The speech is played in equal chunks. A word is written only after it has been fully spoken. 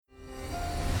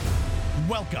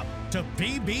Welcome to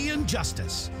PB and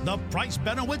Justice, the Price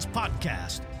Benowitz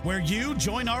podcast, where you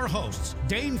join our hosts,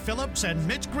 Dane Phillips and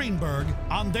Mitch Greenberg,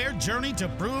 on their journey to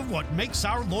prove what makes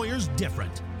our lawyers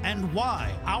different and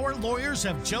why our lawyers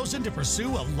have chosen to pursue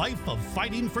a life of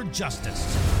fighting for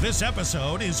justice. This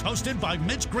episode is hosted by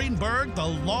Mitch Greenberg, the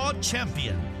law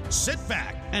champion. Sit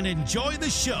back and enjoy the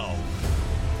show.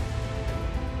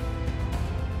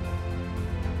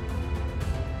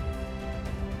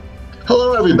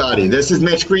 Hello, everybody. This is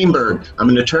Mitch Greenberg. I'm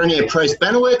an attorney at Price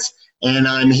Benowitz, and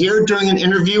I'm here doing an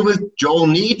interview with Joel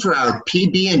Need for our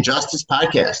PB and Justice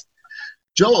podcast.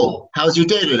 Joel, how's your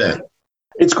day today?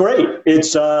 It's great.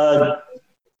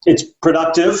 It's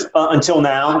productive until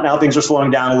now. Now things are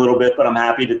slowing down a little bit, but I'm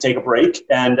happy to take a break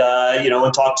and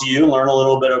talk to you, learn a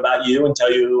little bit about you, and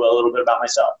tell you a little bit about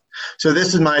myself. So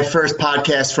this is my first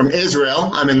podcast from Israel.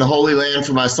 I'm in the Holy Land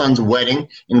for my son's wedding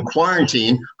in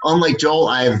quarantine. Unlike Joel,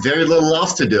 I have very little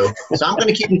else to do, so I'm going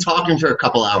to keep him talking for a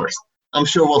couple hours. I'm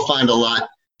sure we'll find a lot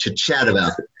to chat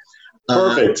about.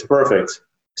 Perfect.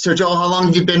 So Joel, how long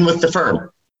have you been with the firm?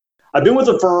 I've been with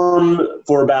the firm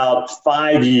for about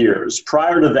 5 years.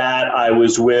 Prior to that, I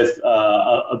was with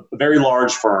a very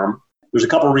large firm. There's a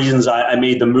couple of reasons I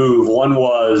made the move. One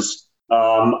was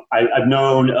I've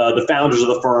known the founders of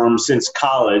the firm since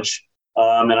college,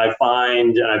 and I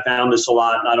found this a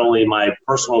lot, not only in my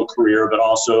personal career, but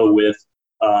also with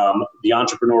the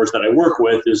entrepreneurs that I work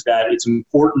with, is that it's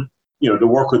important, to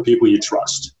work with people you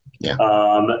trust. Yeah.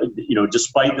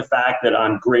 Despite the fact that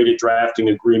I'm great at drafting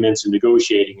agreements and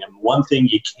negotiating them, one thing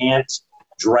you can't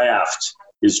draft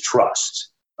is trust.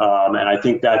 And I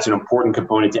think that's an important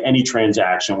component to any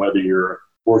transaction, whether you're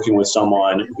working with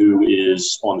someone who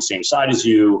is on the same side as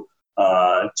you,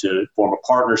 to form a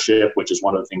partnership, which is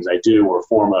one of the things I do, or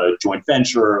form a joint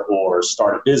venture or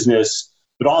start a business,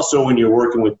 but also when you're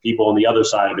working with people on the other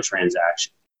side of a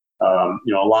transaction. A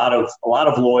lot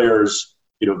of lawyers,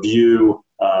 view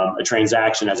a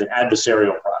transaction as an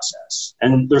adversarial process.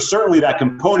 And there's certainly that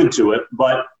component to it,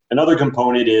 but another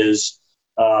component is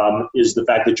the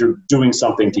fact that you're doing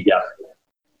something together.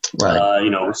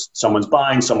 Right. Someone's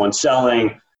buying, someone's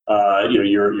selling,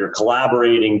 you're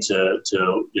collaborating to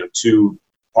two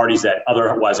parties that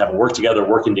otherwise haven't worked together,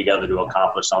 working together to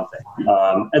accomplish something.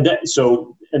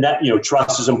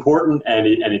 Trust is important, and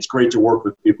it's great to work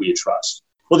with people you trust.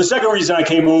 Well, the second reason I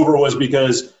came over was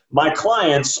because my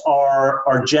clients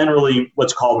are generally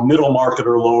what's called middle market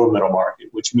or lower middle market,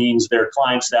 which means they're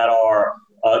clients that are,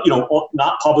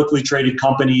 not publicly traded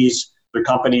companies. They're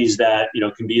companies that,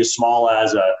 can be as small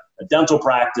as a dental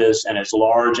practice and as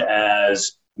large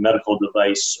as a medical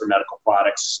device or medical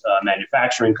products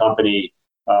manufacturing company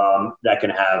that can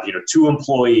have, 2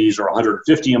 employees or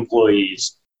 150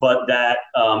 employees, but that,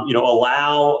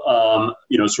 allow,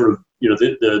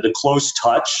 the close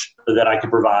touch that I can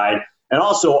provide. And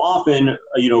also often,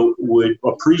 would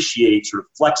appreciate sort of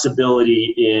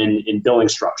flexibility in billing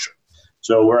structure.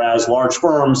 So whereas large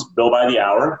firms bill by the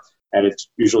hour, and it's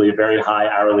usually a very high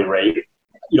hourly rate,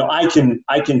 I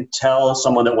can tell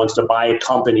someone that wants to buy a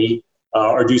company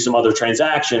or do some other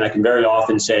transaction, I can very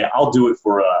often say, I'll do it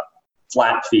for a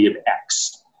flat fee of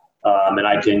X. And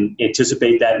I can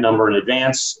anticipate that number in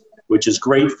advance, which is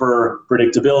great for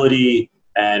predictability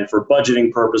and for budgeting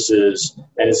purposes,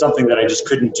 and it's something that I just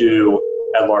couldn't do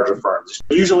at larger firms.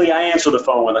 Usually I answer the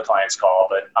phone when the clients call,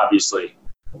 but obviously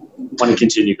want to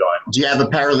continue going. Do you have a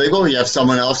paralegal? You have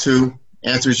someone else who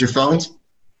answers your phones?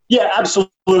 Yeah,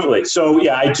 absolutely. So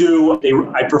yeah, I do.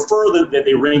 I prefer that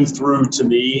they ring through to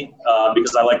me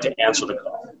because I like to answer the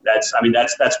call. That's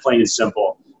plain and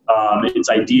simple. It's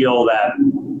ideal that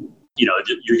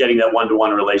you're getting that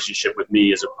one-to-one relationship with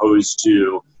me as opposed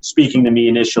to speaking to me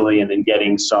initially and then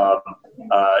getting some,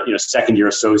 second-year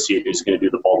associate who's going to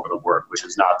do the bulk of the work, which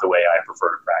is not the way I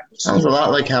prefer to practice. Sounds a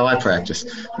lot like how I practice.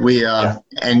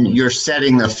 And you're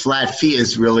setting the flat fee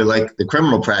is really like the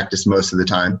criminal practice most of the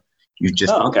time. You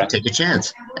just take a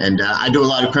chance. And I do a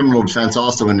lot of criminal defense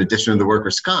also in addition to the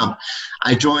workers' comp.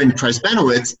 I joined Price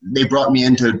Benowitz. They brought me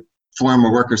in to form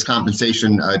a workers'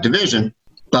 compensation division.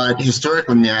 But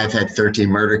historically, I've had 13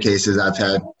 murder cases. I've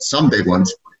had some big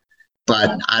ones,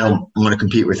 but I don't want to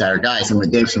compete with our guys. I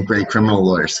mean, they have some great criminal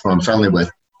lawyers who I'm friendly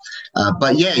with.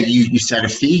 But yeah, you set a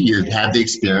fee, you have the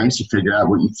experience, you figure out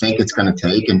what you think it's going to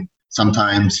take, and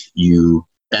sometimes you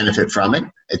benefit from it.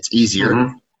 It's easier.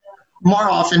 Mm-hmm. More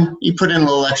often, you put in a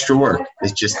little extra work.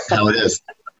 It's just how it is.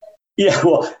 Yeah,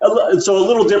 well, so a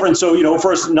little different. So,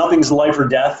 first, nothing's life or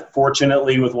death,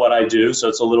 fortunately, with what I do. So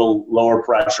it's a little lower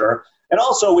pressure. And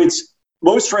also, it's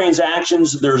most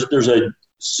transactions, there's a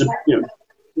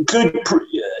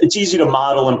it's easy to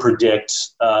model and predict,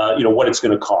 what it's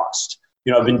going to cost.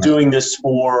 I've been doing this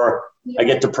for, I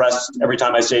get depressed every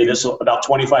time I say this, about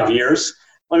 25 years.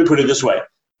 Let me put it this way.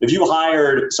 If you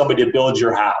hired somebody to build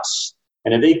your house,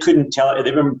 and if they couldn't tell, if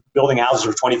they've been building houses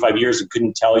for 25 years and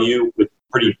couldn't tell you with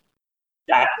pretty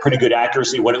good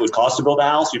accuracy what it would cost to build a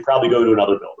house, you'd probably go to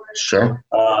another builder. Sure.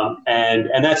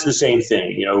 And that's the same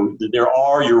thing.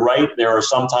 You're right. There are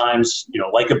sometimes,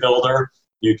 like a builder,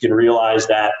 you can realize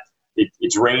that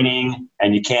it's raining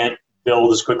and you can't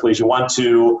build as quickly as you want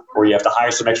to, or you have to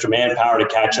hire some extra manpower to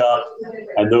catch up.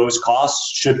 And those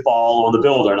costs should fall on the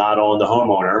builder, not on the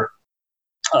homeowner.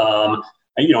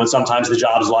 And sometimes the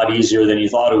job is a lot easier than you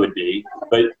thought it would be.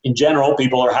 But in general,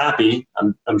 people are happy,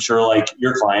 I'm sure like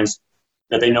your clients,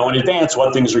 that they know in advance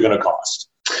what things are going to cost.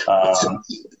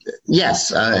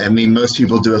 Yes. Most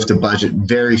people do have to budget.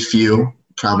 Very few,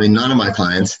 probably none of my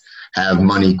clients have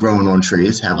money growing on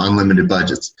trees, have unlimited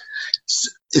budgets.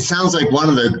 It sounds like one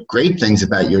of the great things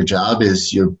about your job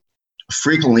is you're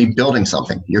frequently building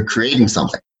something. You're creating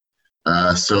something.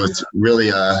 So it's really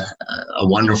a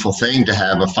wonderful thing to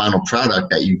have a final product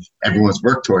that everyone's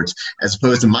worked towards. As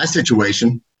opposed to my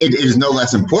situation, it is no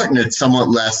less important. It's somewhat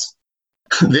less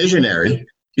visionary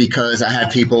because I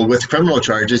have people with criminal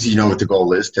charges. You know what the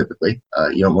goal is typically.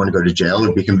 You don't want to go to jail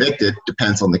or be convicted.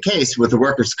 Depends on the case. With the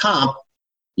workers' comp,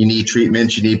 you need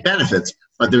treatments, you need benefits,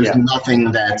 but there's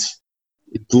nothing that's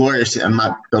glorious. I'm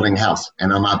not building a house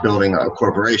and I'm not building a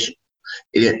corporation.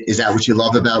 Is that what you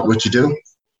love about what you do?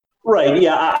 Right.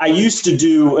 Yeah. I used to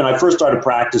do, when I first started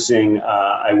practicing,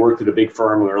 I worked at a big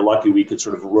firm. We were lucky we could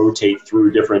sort of rotate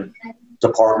through different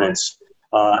departments.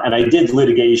 And I did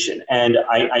litigation and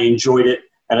I enjoyed it.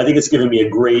 And I think it's given me a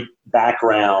great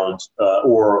background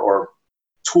or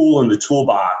tool in the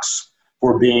toolbox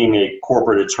for being a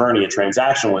corporate attorney, a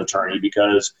transactional attorney,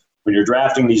 because when you're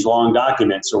drafting these long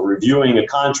documents or reviewing a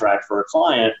contract for a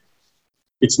client,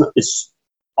 it's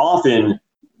often,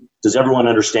 does everyone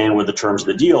understand what the terms of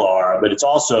the deal are? But it's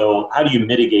also, how do you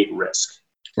mitigate risk?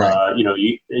 Right.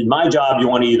 In my job, you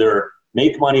want to either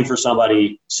make money for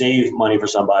somebody, save money for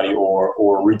somebody,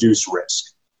 or reduce risk.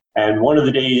 And one of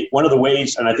the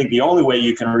ways, and I think the only way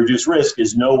you can reduce risk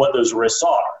is know what those risks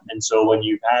are. And so when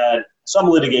you've had some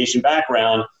litigation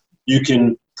background, you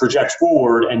can project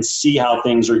forward and see how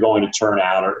things are going to turn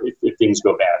out, or if things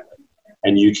go badly,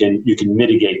 and you can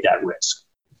mitigate that risk.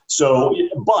 So,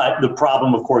 but the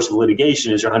problem, of course, with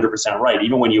litigation is you're 100% right.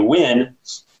 Even when you win,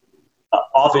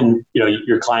 often,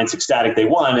 your client's ecstatic they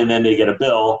won, and then they get a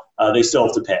bill, they still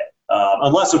have to pay.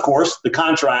 Unless, of course, the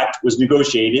contract was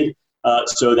negotiated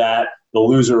so that the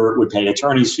loser would pay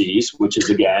attorney's fees, which is,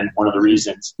 again, one of the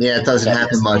reasons. Yeah, it doesn't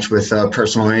happen much with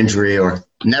personal injury or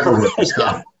never with this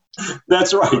stuff.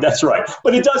 That's right.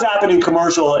 But it does happen in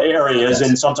commercial areas,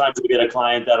 and sometimes we get a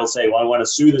client that'll say, well, I want to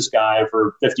sue this guy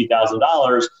for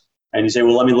 $50,000. And you say,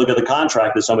 well, let me look at the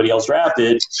contract that somebody else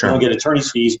drafted. Sure. You don't get attorney's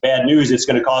fees. Bad news, it's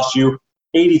going to cost you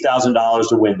 $80,000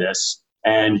 to win this.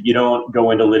 And you don't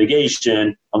go into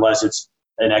litigation unless it's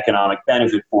an economic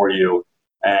benefit for you.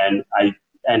 And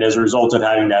as a result of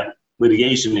having that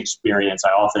litigation experience, I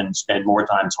often spend more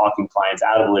time talking clients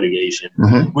out of litigation,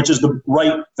 which is the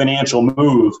right financial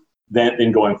move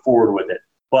than going forward with it.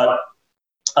 But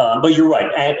you're right.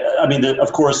 And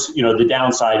of course, the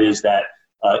downside is that,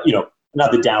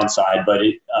 not the downside, but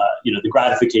the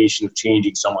gratification of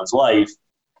changing someone's life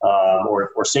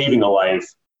or saving a life,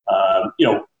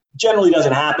 generally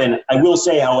doesn't happen. I will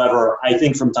say, however, I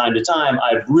think from time to time,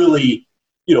 I've really,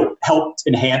 helped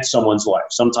enhance someone's life.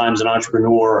 Sometimes an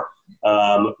entrepreneur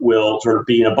will sort of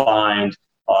be in a bind,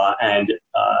 and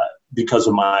because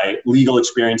of my legal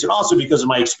experience and also because of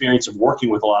my experience of working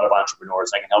with a lot of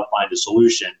entrepreneurs, I can help find a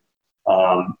solution.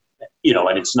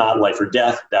 And it's not life or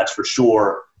death, that's for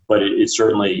sure. But it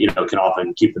certainly, can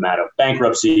often keep them out of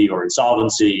bankruptcy or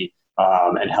insolvency,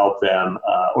 and help them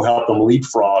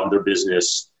leapfrog their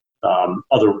business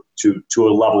to a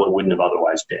level it wouldn't have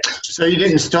otherwise been. So you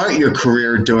didn't start your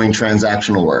career doing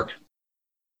transactional work?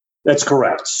 That's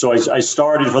correct. So I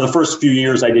started, for the first few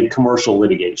years, I did commercial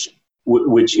litigation,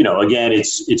 which, again,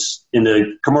 it's in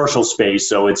the commercial space.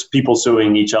 So it's people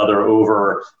suing each other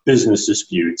over business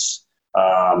disputes.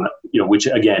 Which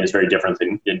again is very different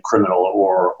than criminal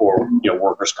or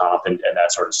workers' comp and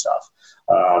that sort of stuff.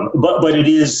 But it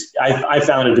is, I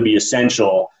found it to be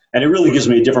essential, and it really gives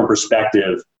me a different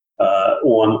perspective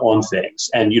on things.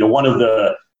 And one of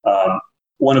the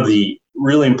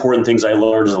really important things I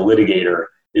learned as a litigator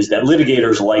is that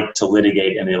litigators like to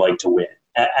litigate and they like to win,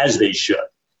 as they should.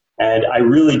 And I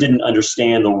really didn't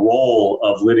understand the role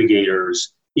of litigators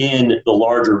in the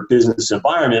larger business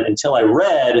environment until I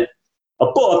read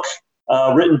a book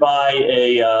written by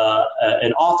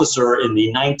an officer in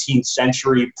the 19th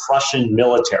century Prussian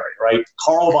military, right?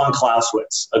 Karl von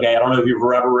Clausewitz. Okay, I don't know if you've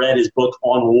ever read his book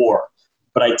on war,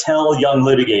 but I tell young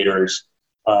litigators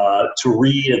to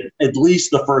read at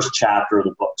least the first chapter of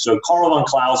the book. So Karl von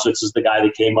Clausewitz is the guy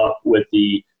that came up with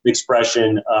the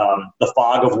expression, the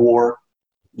fog of war,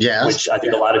 which I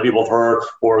think a lot of people have heard,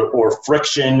 or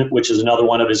friction, which is another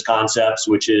one of his concepts,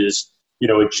 which is,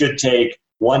 it should take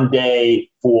one day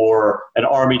for an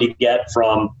army to get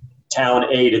from town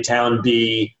A to town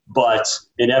B, but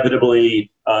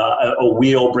inevitably a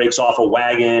wheel breaks off a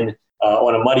wagon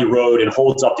on a muddy road and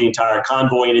holds up the entire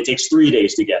convoy, and it takes 3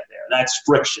 days to get there. That's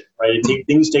friction, right?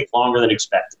 Things take longer than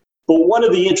expected. But one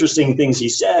of the interesting things he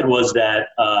said was that,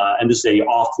 and this is a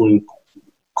often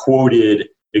quoted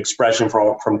expression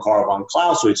from Karl von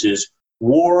Clausewitz, is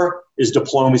war is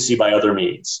diplomacy by other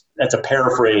means. That's a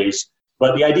paraphrase.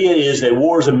 But the idea is that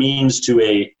war is a means to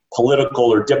a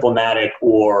political or diplomatic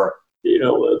or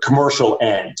commercial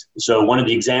end. So one of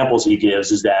the examples he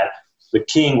gives is that the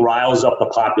king riles up the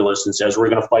populace and says, we're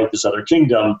going to fight this other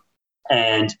kingdom.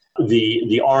 And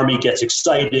the army gets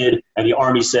excited, and the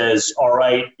army says, all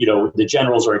right, the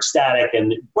generals are ecstatic.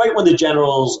 And right when the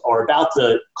generals are about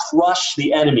to crush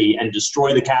the enemy and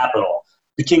destroy the capital,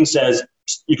 the king says,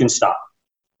 you can stop.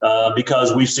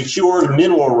 Because we've secured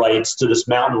mineral rights to this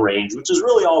mountain range, which is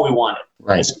really all we wanted.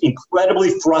 Right. It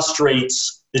incredibly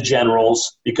frustrates the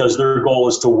generals because their goal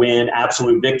is to win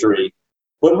absolute victory.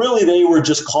 But really, they were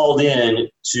just called in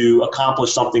to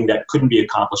accomplish something that couldn't be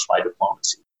accomplished by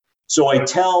diplomacy. So I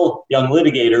tell young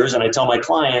litigators and I tell my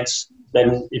clients that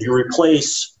if you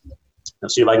replace,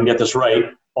 let's see if I can get this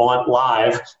right, on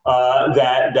live,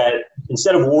 that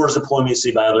instead of war is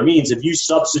diplomacy by other means, if you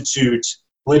substitute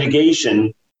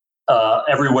litigation,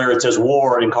 everywhere it says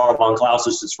war in Karl von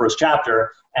Clausewitz's first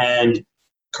chapter, and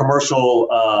commercial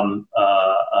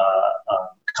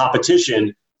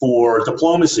competition for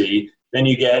diplomacy, then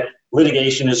you get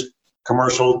litigation as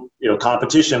commercial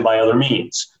competition by other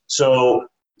means. So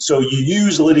you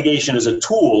use litigation as a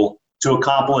tool to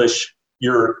accomplish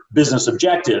your business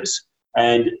objectives,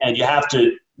 and you have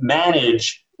to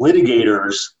manage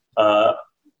litigators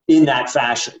in that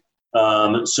fashion.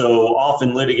 So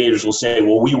often litigators will say,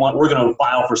 well, we're going to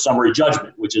file for summary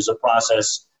judgment, which is a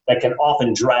process that can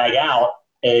often drag out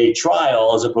a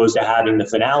trial as opposed to having the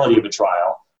finality of a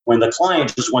trial, when the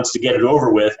client just wants to get it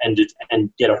over with and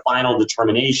get a final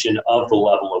determination of the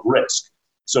level of risk.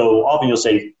 So often you'll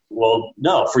say, well,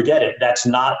 no, forget it. That's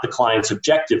not the client's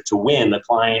objective to win. The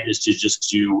client is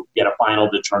to get a final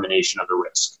determination of the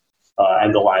risk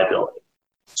and the liability.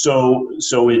 So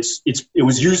it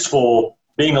was useful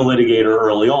being a litigator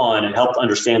early on and helped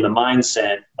understand the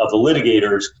mindset of the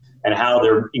litigators and how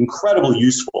they're incredibly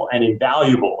useful and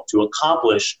invaluable to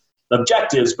accomplish the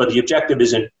objectives, but the objective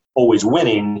isn't always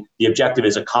winning. The objective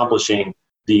is accomplishing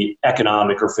the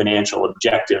economic or financial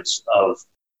objectives of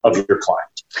your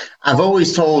client. I've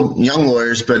always told young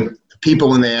lawyers, but people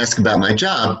when they ask about my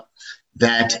job,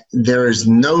 that there is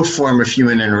no form of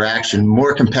human interaction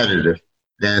more competitive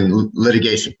than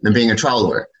litigation, than being a trial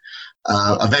lawyer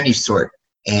of any sort.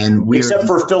 Except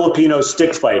for Filipino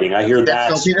stick fighting. I hear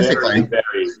that's very.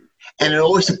 And it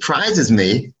always surprises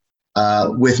me,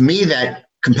 with me, that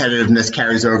competitiveness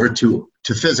carries over to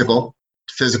physical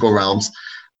realms.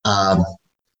 And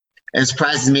it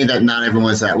surprises me that not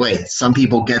everyone's that way. Some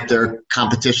people get their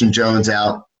competition Jones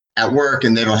out at work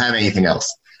and they don't have anything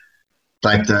else.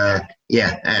 But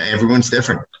everyone's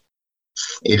different.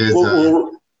 It is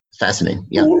fascinating.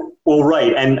 Yeah. Well,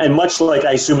 right. And much like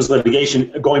I assume is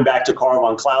litigation, going back to Karl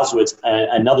von Clausewitz,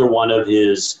 another one of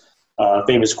his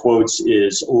famous quotes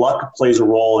is, luck plays a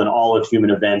role in all of human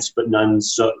events, but none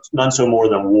so more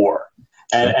than war.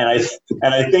 And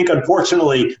I think,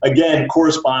 unfortunately, again,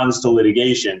 corresponds to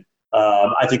litigation.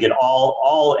 I think in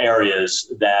all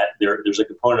areas that there's a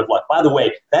component of luck. By the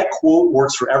way, that quote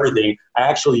works for everything. I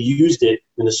actually used it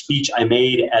in the speech I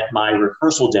made at my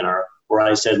rehearsal dinner, where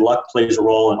I said luck plays a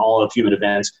role in all of human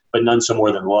events, but none so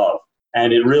more than love.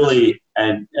 And it really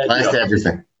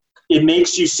everything. It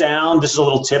makes you sound. This is a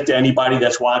little tip to anybody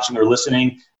that's watching or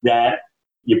listening, that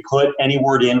you put any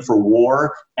word in for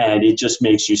war, and it just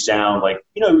makes you sound like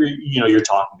you're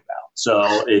talking about. So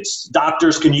it's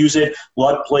doctors can use it.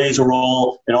 Luck plays a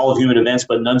role in all of human events,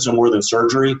 but none so more than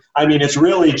surgery. I mean, it's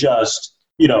really just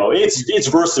it's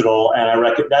versatile, and I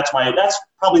reckon that's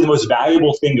probably the most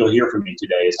valuable thing you'll hear from me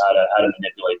today is how to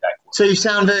manipulate that. So you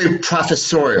sound very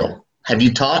professorial. Have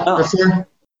you taught before?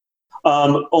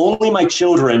 Only my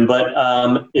children, but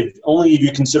if only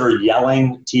you consider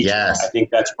yelling teaching. Yes. I think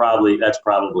that's probably it.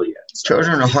 So.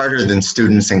 Children are harder than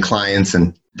students and clients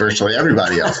and virtually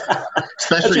everybody else,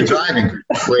 especially driving,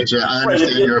 which I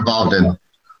understand you're involved in.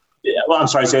 Yeah, well, I'm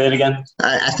sorry, say that again.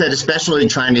 I said especially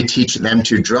trying to teach them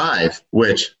to drive,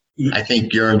 which I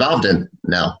think you're involved in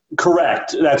now.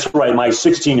 Correct. That's right. My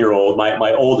 16-year-old,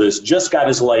 my oldest, just got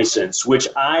his license, which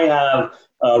I have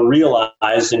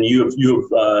realized, and you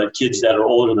have kids that are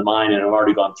older than mine and have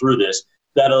already gone through this,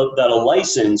 that a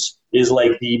license is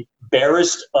like the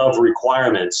barest of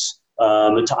requirements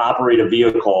to operate a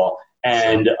vehicle.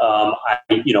 And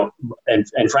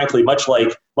and frankly, much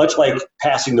like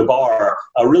passing the bar,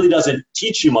 really doesn't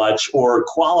teach you much or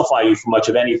qualify you for much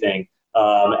of anything.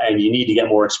 And you need to get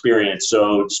more experience.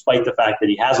 So, despite the fact that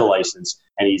he has a license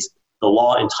and the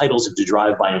law entitles him to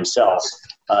drive by himself,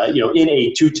 in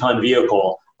a 2-ton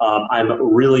vehicle, I'm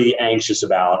really anxious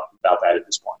about that at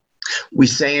this point. We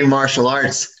say in martial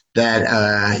arts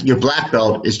that your black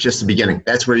belt is just the beginning.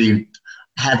 That's where you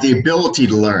have the ability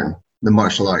to learn the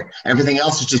martial art. Everything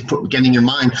else is just getting your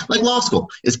mind, like law school,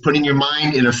 is putting your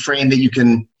mind in a frame that you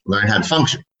can learn how to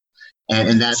function.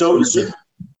 And that's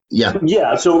yeah.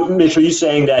 Yeah. So, Mitch, are you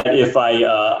saying that if I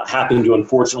happen to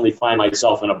unfortunately find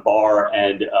myself in a bar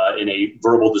and in a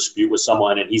verbal dispute with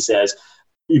someone and he says,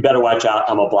 you better watch out,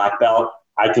 I'm a black belt,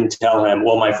 I can tell him,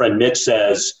 well, my friend Mitch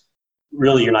says,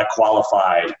 really, you're not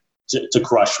qualified to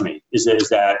crush me. Is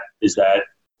that?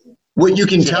 What you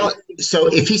can tell.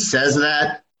 So if he says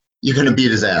that, you're going to beat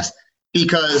his ass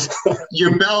because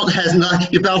your belt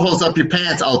holds up your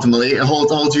pants. Ultimately, it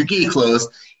holds your gi closed.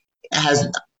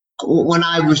 When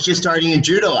I was just starting in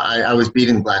judo, I was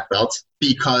beating black belts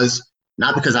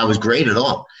not because I was great at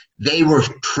all. They were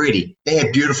pretty. They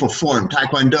had beautiful form,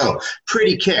 taekwondo,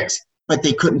 pretty kicks, but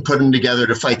they couldn't put them together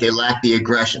to fight. They lacked the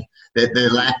aggression. They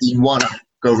lacked you want to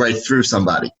go right through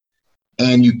somebody,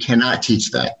 and you cannot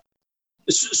teach that.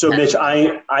 So, Mitch,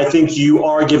 I think you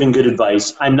are giving good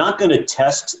advice. I'm not going to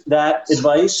test that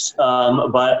advice,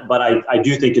 but I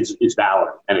do think it's valid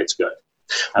and it's good.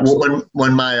 Absolutely.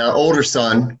 When my older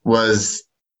son was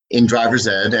in driver's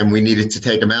ed and we needed to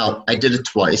take him out, I did it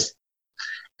twice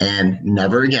and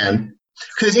never again,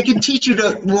 because it can teach you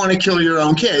to want to kill your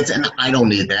own kids, and I don't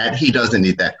need that. He doesn't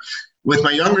need that. With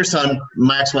my younger son,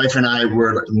 my ex-wife and I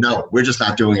were, no, we're just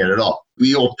not doing it at all.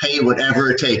 We will pay whatever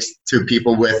it takes to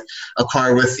people with a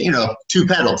car with, 2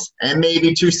 pedals and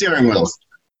maybe 2 steering wheels.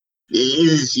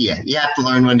 You have to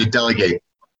learn when to delegate.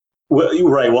 Well, you're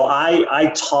right. Well,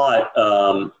 I taught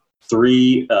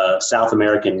 3 South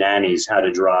American nannies how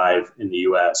to drive in the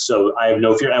U.S., so I have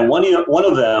no fear. And one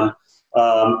of them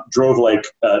drove like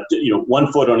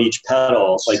 1 foot on each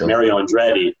pedal, like Mario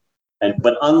Andretti,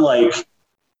 but unlike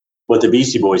what the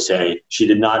Beastie Boys say, she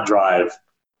did not drive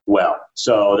well.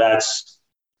 So that's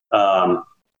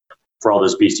for all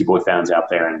those Beastie Boy fans out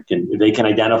there, and if they can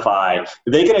identify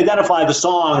the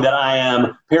song that I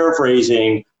am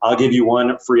paraphrasing, I'll give you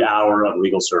 1 free hour of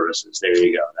legal services. There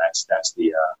you go. That's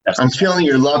the. I'm feeling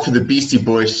your love for the Beastie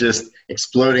Boys just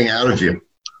exploding out of you.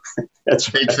 That's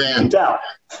a big fan. Doubt.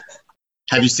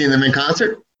 Have you seen them in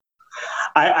concert?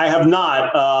 I have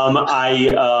not.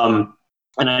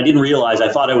 And I didn't realize, I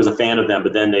thought I was a fan of them,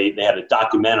 but then they had a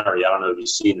documentary, I don't know if you've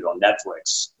seen it on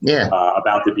Netflix,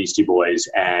 about the Beastie Boys,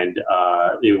 and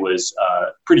it was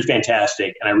pretty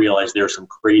fantastic, and I realized there are some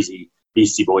crazy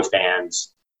Beastie Boy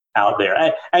fans out there.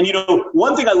 And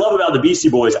one thing I love about the Beastie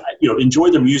Boys, enjoy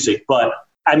their music, but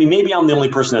I mean, maybe I'm the only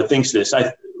person that thinks this.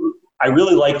 I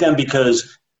really like them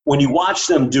because when you watch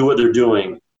them do what they're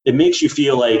doing, it makes you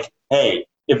feel like, hey,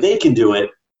 if they can do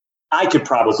it, I could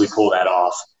probably pull that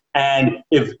off. And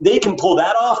if they can pull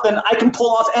that off, then I can pull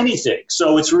off anything.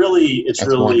 So it's really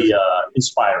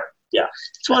inspiring. Yeah.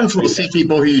 It's wonderful to see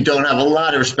people who you don't have a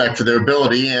lot of respect for their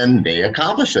ability and they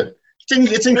accomplish it.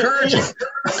 It's encouraging.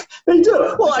 They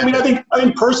do. Well, I mean, I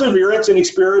think perseverance and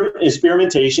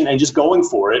experimentation and just going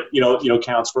for it,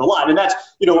 counts for a lot. And that's,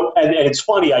 and it's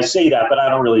funny I say that, but I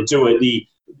don't really do it.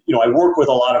 I work with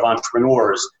a lot of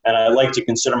entrepreneurs, and I like to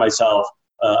consider myself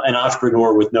an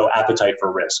entrepreneur with no appetite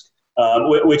for risk.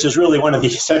 Which is really one of the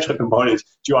essential components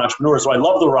to entrepreneurs. So I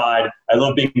love the ride. I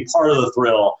love being part of the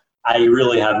thrill. I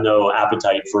really have no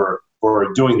appetite for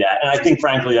doing that. And I think,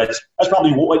 frankly, that's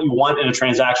probably what you want in a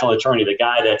transactional attorney, the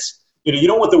guy that's, you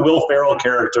don't want the Will Ferrell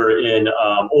character in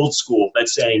Old School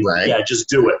that's saying, right, yeah, just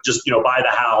do it. Just, buy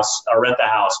the house or rent the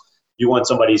house. You want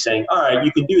somebody saying, all right,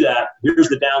 you can do that. Here's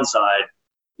the downside.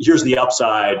 Here's the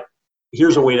upside.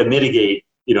 Here's a way to mitigate,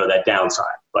 that downside.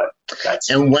 But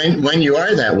and when you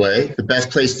are that way, the best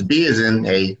place to be is in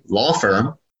a law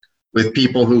firm with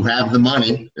people who have the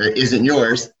money that isn't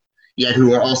yours. yet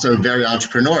who are also very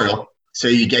entrepreneurial. So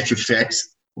you get your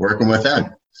fix working with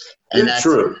them. And that's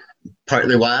true.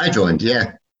 Partly why I joined.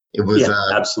 Yeah, it was.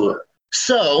 Absolutely.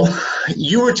 So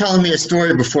you were telling me a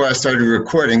story before I started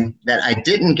recording that I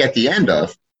didn't get the end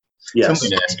of. Yes. So I'm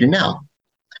going to ask you now.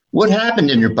 What happened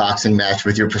in your boxing match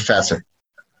with your professor?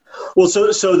 Well,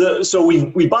 so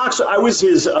we boxed. I was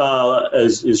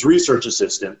his research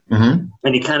assistant,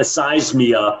 and he kind of sized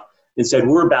me up and said,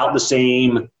 "We're about the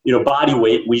same, body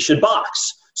weight. We should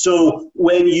box." So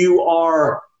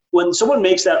when someone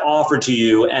makes that offer to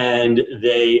you, and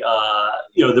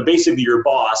they're basically your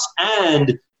boss,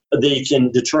 and they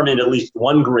can determine at least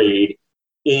one grade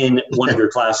in one of your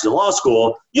classes in law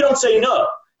school, you don't say no.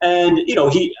 And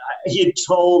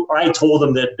I told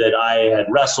him that I had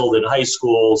wrestled in high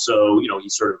school, so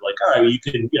he's sort of like, all right, you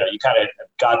kind of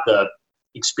got the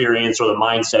experience or the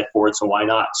mindset for it, so why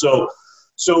not? So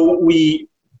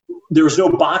there was no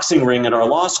boxing ring at our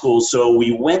law school, so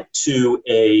we went to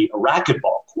a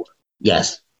racquetball court.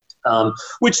 Yes.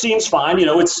 Which seems fine.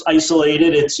 It's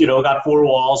isolated. It's got 4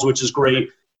 walls, which is great.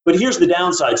 But here's the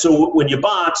downside. So when you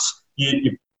box,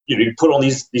 you put on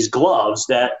these gloves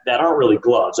that aren't really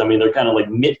gloves. I mean, they're kind of like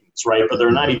mittens, right? But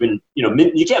they're not even,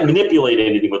 you can't manipulate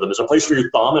anything with them. There's a place for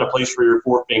your thumb and a place for your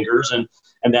 4 fingers, and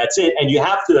that's it. And you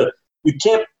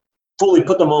can't fully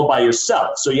put them on by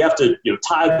yourself. So you have to,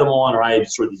 tie them on, or I have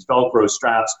sort of these Velcro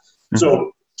straps. Mm-hmm.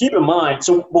 So keep in mind,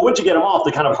 but once you get them off,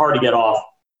 they're kind of hard to get off.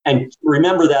 And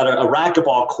remember that a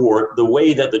racquetball court, the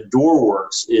way that the door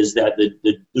works is that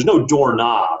there's no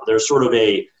doorknob. There's sort of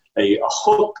a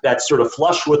hook that's sort of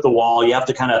flush with the wall. You have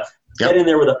to kind of get in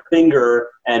there with a finger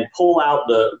and pull out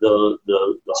the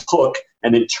hook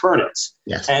and then turn it.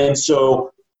 Yes. And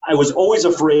so I was always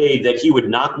afraid that he would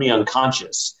knock me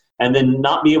unconscious and then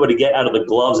not be able to get out of the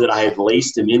gloves that I had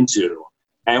laced him into.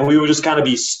 And we would just kind of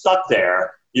be stuck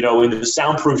there, in the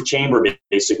soundproof chamber,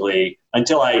 basically,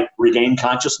 until I regained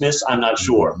consciousness. I'm not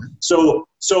sure. So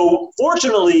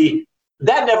fortunately,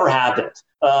 that never happened.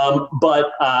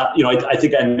 But I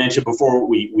think I mentioned before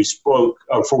we spoke,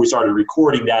 before we started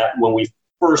recording, that when we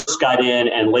first got in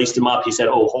and laced him up, he said,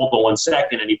 "Oh, hold on 1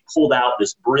 second," and he pulled out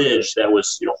this bridge that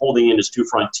was, holding in his 2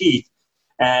 front teeth.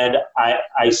 And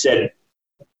I said,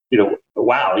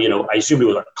 wow, I assumed it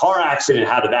was a car accident.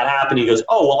 How did that happen? He goes,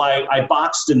 "Oh, well, I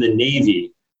boxed in the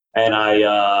Navy, and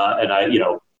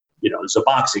it's a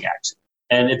boxing accident."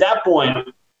 And at that point,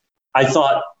 I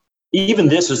thought, even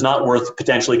this is not worth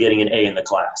potentially getting an A in the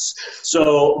class.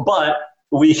 So, but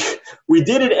we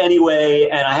did it anyway,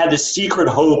 and I had this secret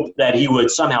hope that he would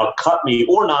somehow cut me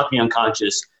or knock me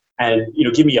unconscious and,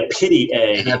 give me a pity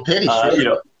A. A pity,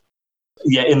 sure.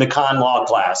 In the con law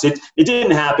class. It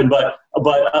didn't happen, but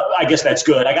I guess that's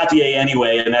good. I got the A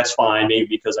anyway, and that's fine, maybe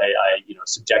because I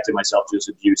subjected myself to this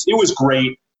abuse. It was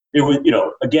great. It was,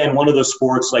 again, one of those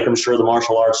sports, like I'm sure the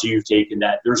martial arts you've taken,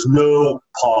 that there's no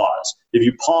pause. If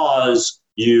you pause,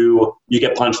 you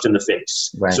get punched in the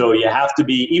face. Right. So you have to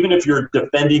be, even if you're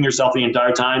defending yourself the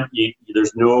entire time,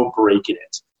 there's no break in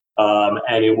it.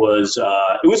 And it was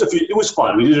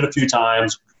fun. We did it a few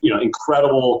times.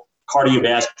 Incredible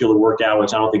cardiovascular workout,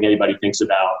 which I don't think anybody thinks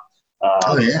about.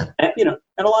 And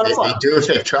a lot of fun. They do if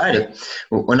they've tried it.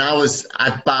 When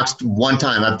I boxed one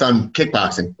time. I've done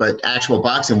kickboxing, but actual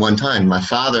boxing one time. My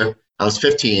father, I was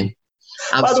 15.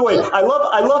 By the way, I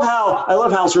love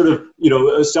how sort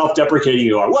of self-deprecating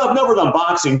you are. Well, I've never done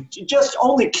boxing, just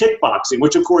only kickboxing,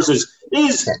 which of course is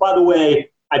by the way,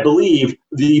 I believe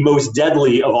the most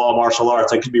deadly of all martial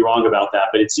arts. I could be wrong about that,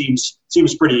 but it seems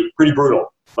pretty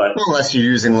brutal. But unless you're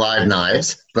using live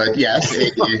knives, but yes,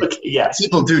 yes,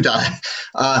 people do die.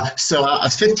 So I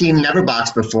was 15, never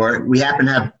boxed before. We happened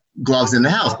to have gloves in the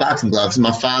house, boxing gloves. And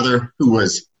my father, who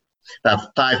was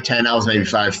about 5'10", I was maybe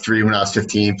 5'3" when I was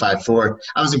 15, 5'4".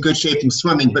 I was in good shape in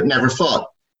swimming, but never fought.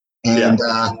 And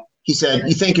he said,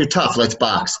 "You think you're tough? Let's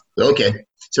box." Okay.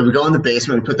 So we go in the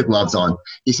basement and put the gloves on.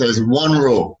 He says, "One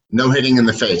rule, no hitting in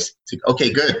the face." It's like,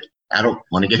 okay, good. I don't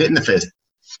want to get hit in the face.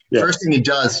 Yeah. First thing he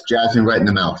does, jabs me right in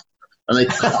the mouth. I'm like,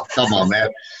 oh, come on, man.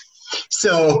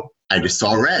 So I just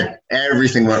saw red.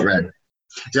 Everything went red.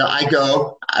 So I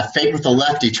fake with the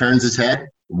left. He turns his head.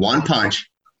 One punch.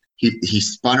 He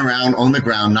spun around on the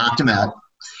ground, knocked him out.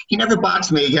 He never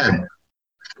boxed me again.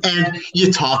 And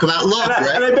you talk about luck,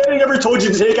 right? And I bet he never told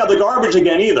you to take out the garbage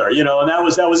again either, and that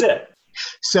was it.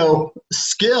 So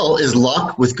skill is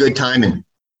luck with good timing.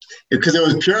 Because it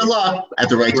was pure luck at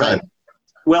the right time.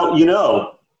 Well,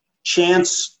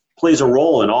 chance plays a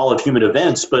role in all of human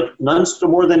events, but none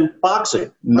more than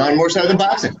boxing. None more so than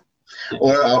boxing.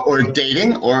 Or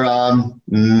dating, or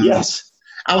yes.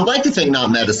 I would like to think not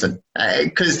medicine,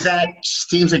 because that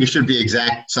seems like it should be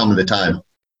exact some of the time.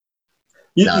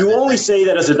 You only say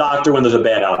that as a doctor when there's a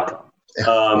bad outcome.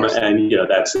 And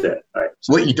that's it. Right.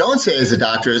 What you don't say as a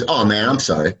doctor is, "Oh man, I'm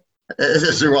sorry. This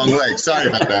is the wrong leg. Sorry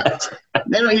about that."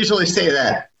 They don't usually say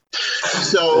that.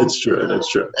 So that's true.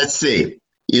 Let's see.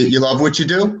 You love what you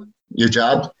do? Your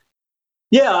job?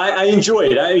 Yeah, I enjoy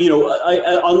it. I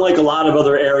unlike a lot of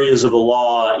other areas of the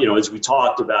law, as we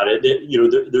talked about it,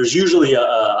 there's usually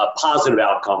a positive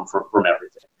outcome from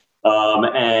everything.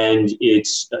 And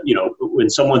it's, when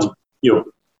someone's,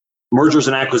 mergers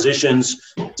and acquisitions,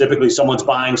 typically someone's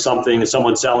buying something and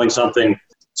someone's selling something.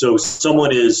 So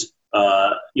someone is,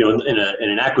 in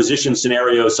an acquisition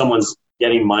scenario, someone's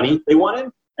getting money they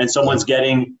wanted and someone's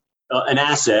getting an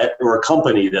asset or a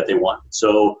company that they want.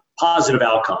 So positive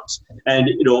outcomes. And,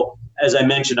 as I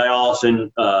mentioned, I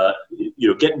often,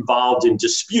 get involved in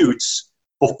disputes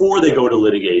before they go to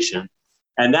litigation.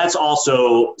 And that's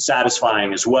also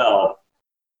satisfying as well.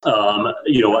 A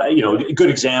good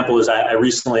example is I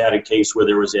recently had a case where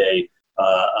there was a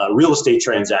real estate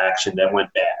transaction that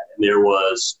went bad. And there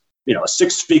was, a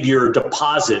 6-figure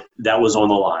deposit that was on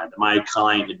the line. My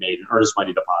client had made an earnest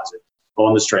money deposit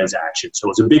on this transaction. So it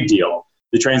was a big deal.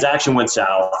 The transaction went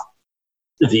south.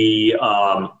 We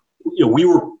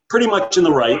were pretty much in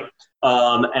the right,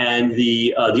 and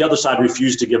the other side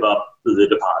refused to give up the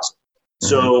deposit. Mm-hmm.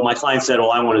 So my client said,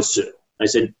 "Well, I want to sue." I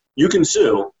said, "You can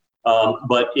sue,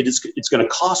 but it's going to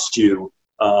cost you,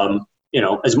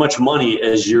 as much money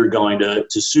as you're going to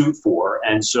sue for,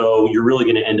 and so you're really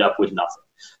going to end up with nothing.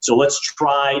 So let's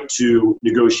try to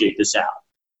negotiate this out."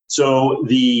 So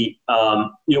we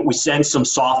send some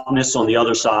softness on the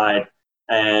other side,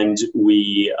 and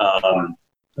we.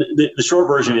 The short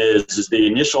version is the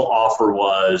initial offer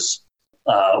was,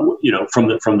 from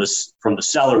the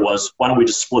seller was, "Why don't we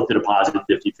just split the deposit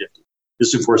 50-50?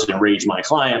 This, of course, enraged my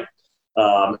client.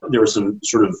 There were some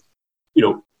sort of,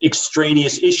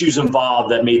 extraneous issues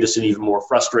involved that made this an even more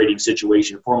frustrating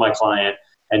situation for my client.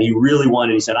 And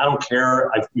he said, "I don't care.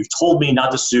 You've told me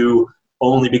not to sue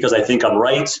only because I think I'm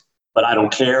right, but I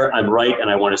don't care. I'm right and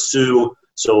I want to sue.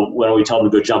 So why don't we tell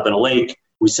them to go jump in a lake?"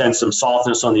 We sent some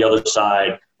softness on the other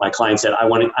side. My client said, I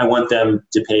want them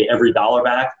to pay every dollar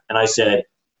back. And I said,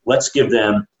 let's give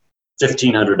them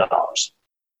 $1,500.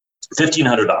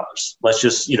 $1,500. Let's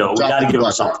just, we got to give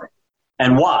them something.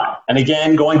 And why? And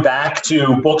again, going back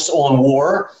to books on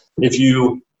war, if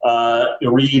you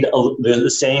read the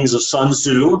sayings of Sun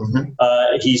Tzu,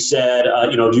 mm-hmm. He said,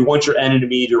 if you want your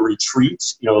enemy to retreat,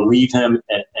 leave him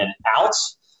and out.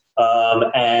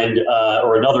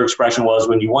 Or another expression was,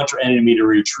 when you want your enemy to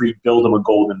retreat, build them a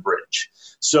golden bridge.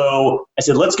 So I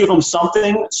said, let's give them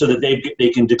something so that they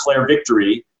can declare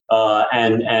victory,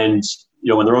 and in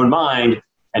their own mind.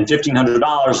 And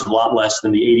 $1,500 is a lot less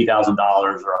than the $80,000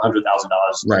 or $100,000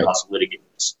 right. cost of litigating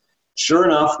this. Sure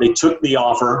enough, they took the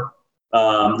offer.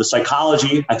 The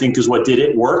psychology, I think, is what did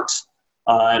it. Worked.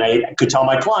 And I could tell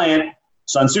my client,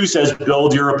 Sun Tzu says,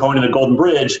 build your opponent a golden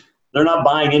bridge. They're not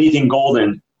buying anything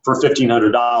golden for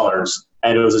 $1,500,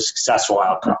 and it was a successful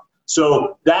outcome.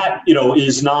 So that,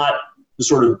 is not the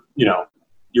sort of,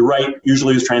 you're right.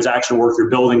 Usually it's transaction work, you're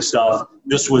building stuff.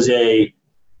 This was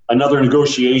another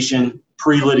negotiation,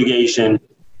 pre-litigation.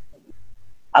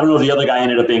 I don't know if the other guy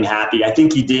ended up being happy. I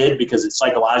think he did, because it's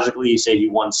psychologically, he said he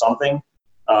won something.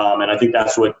 And I think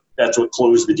that's what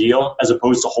closed the deal, as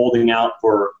opposed to holding out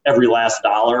for every last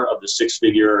dollar of the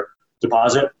 6-figure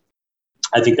deposit.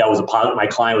 I think that was my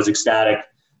client was ecstatic.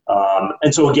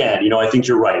 And so again, I think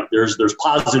you're right. There's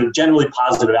generally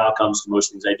positive outcomes to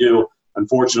most things I do.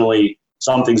 Unfortunately,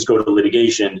 some things go to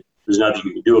litigation. There's nothing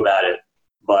you can do about it.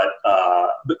 But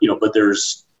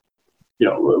there's,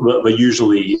 but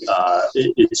usually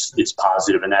it's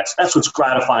positive, and that's what's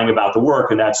gratifying about the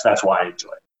work, and that's why I enjoy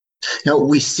it.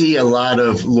 We see a lot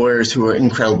of lawyers who are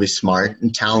incredibly smart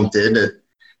and talented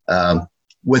at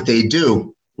what they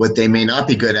do. What they may not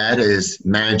be good at is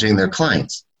managing their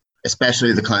clients,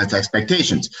 especially the client's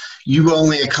expectations. You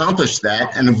only accomplished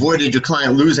that and avoided your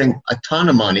client losing a ton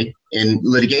of money in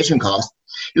litigation costs.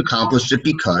 You accomplished it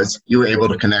because you were able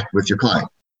to connect with your client.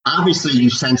 Obviously,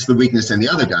 you sense the weakness in the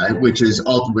other guy, which is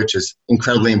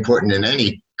incredibly important in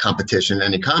any competition,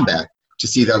 any combat, to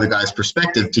see the other guy's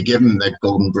perspective, to give him that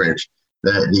golden bridge,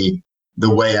 the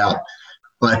way out.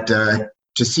 But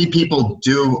to see people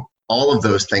do all of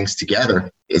those things together,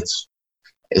 it's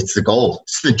the goal.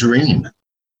 It's the dream.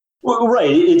 Well, right.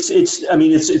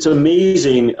 It's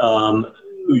amazing.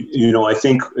 I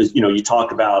think, you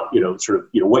talk about,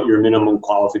 what your minimum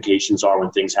qualifications are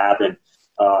when things happen.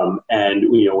 And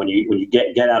when you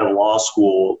get out of law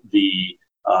school, the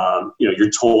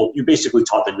you're basically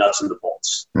taught the nuts and the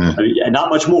bolts, and not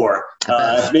much more.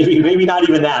 Maybe not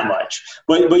even that much.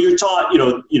 But you're taught,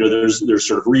 there's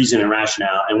sort of reason and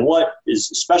rationale. And what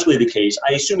is especially the case,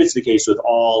 I assume it's the case with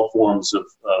all forms of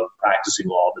practicing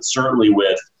law, but certainly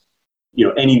with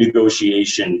any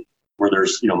negotiation where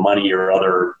there's money or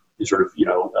other sort of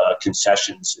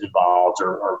concessions involved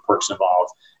or perks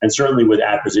involved, and certainly with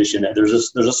acquisition,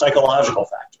 there's a psychological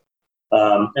factor.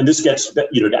 And this gets,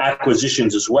 to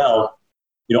acquisitions as well.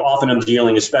 Often I'm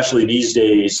dealing, especially these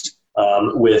days,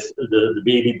 with the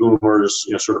baby boomers,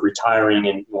 sort of retiring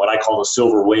and what I call the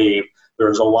silver wave.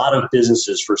 There's a lot of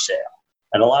businesses for sale.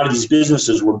 And a lot of these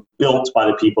businesses were built by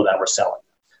the people that were selling them.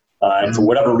 And for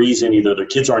whatever reason, either their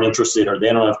kids aren't interested or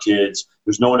they don't have kids.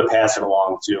 There's no one to pass it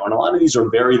along to. And a lot of these are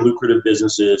very lucrative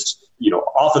businesses.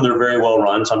 Often they're very well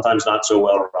run, sometimes not so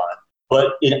well run.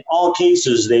 But in all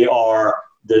cases, they are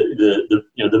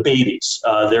the babies.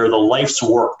 They're the life's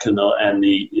work and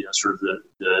the sort of the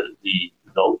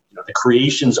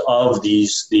creations of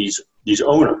these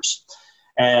owners.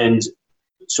 And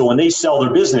so when they sell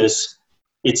their business,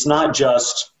 it's not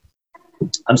just,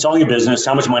 I'm selling a business,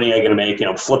 how much money am I going to make?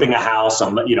 Flipping a house,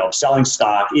 I'm selling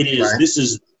stock. It is right. This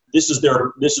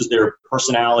is their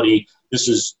personality. This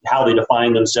is how they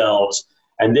define themselves.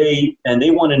 And they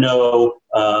want to know,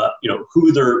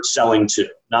 who they're selling to,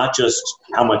 not just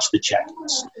how much the check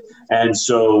is. And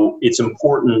so it's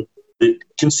important to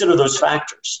consider those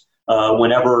factors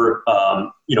whenever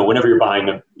you're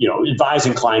buying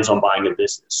advising clients on buying a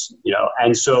business,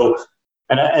 And so,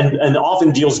 and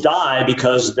often deals die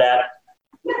because that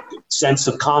sense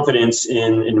of confidence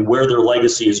in where their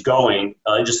legacy is going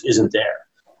just isn't there.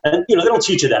 And, they don't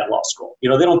teach you that in law school. They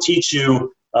don't teach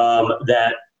you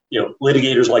that,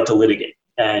 litigators like to litigate.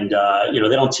 And,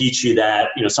 they don't teach you that,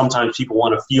 sometimes people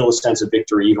want to feel a sense of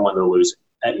victory even when they're losing.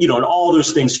 And, and all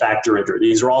those things factor into it.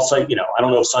 These are all, I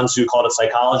don't know if Sun Tzu called it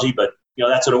psychology, but,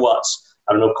 that's what it was.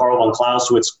 I don't know if Karl von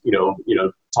Clausewitz,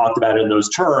 talked about it in those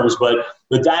terms, but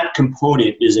that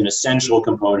component is an essential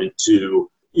component to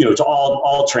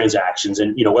all transactions.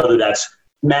 And, whether that's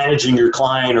managing your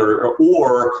client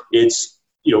or it's,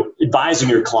 advising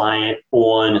your client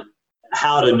on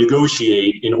how to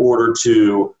negotiate in order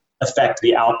to affect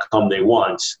the outcome they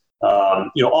want.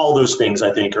 All those things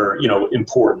I think are,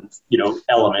 important,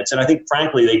 elements. And I think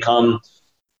frankly, they come,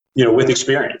 with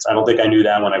experience. I don't think I knew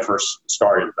that when I first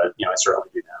started, but, I certainly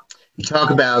do now. You talk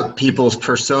about people's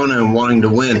persona and wanting to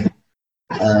win.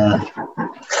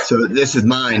 So this is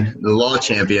mine, the law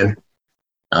champion.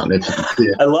 I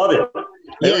love it.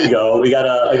 There you go. We got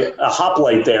a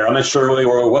hoplite there. I'm not sure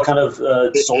what kind of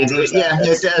soldier is that.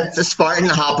 Yeah, it's a Spartan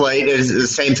hoplite. It's the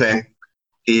same thing.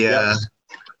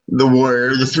 The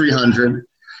warrior, the 300.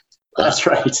 That's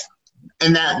right.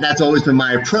 And that's always been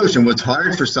my approach. And what's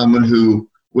hard for someone who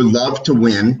would love to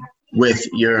win with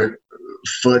your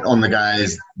foot on the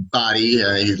guy's body,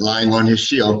 he's lying on his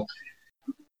shield.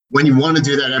 When you want to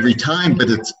do that every time, but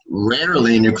it's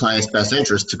rarely in your client's best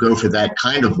interest to go for that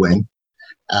kind of win.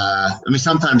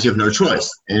 Sometimes you have no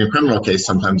choice. In a criminal case,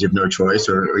 sometimes you have no choice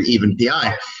or even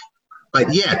PI.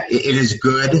 But yeah, it is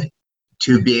good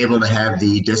to be able to have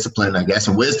the discipline, I guess,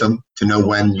 and wisdom to know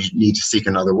when you need to seek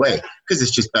another way, because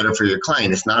it's just better for your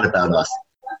client. It's not about us.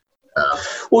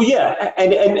 Well, yeah,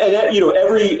 and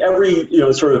every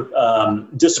sort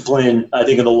of discipline, I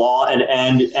think, in the law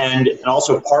and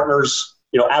also partners,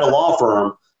 at a law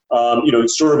firm,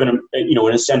 serve an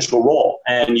essential role.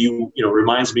 And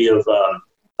reminds me of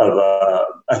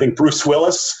I think Bruce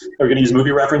Willis. We're going to use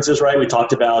movie references, right? We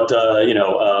talked about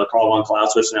Karl von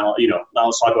Clausewitz. Now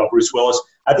let's talk about Bruce Willis.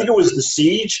 I think it was The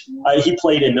Siege. He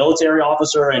played a military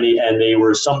officer, and they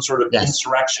were some sort of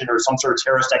insurrection or some sort of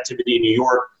terrorist activity in New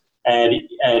York. And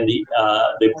the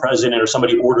president or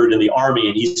somebody ordered in the army,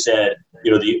 and he said,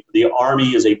 the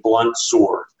army is a blunt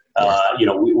sword.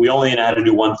 We only had to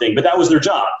do one thing, but that was their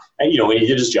job. And, and he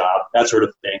did his job, that sort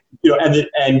of thing.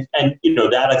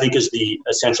 That I think is the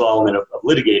essential element of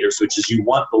litigators, which is you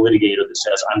want the litigator that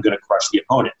says, I'm going to crush the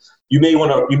opponent. You may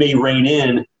rein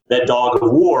in that dog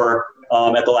of war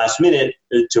at the last minute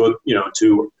to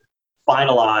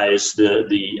finalize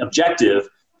the objective.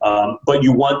 But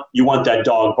you want that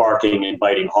dog barking and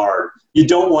biting hard. You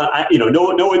don't want,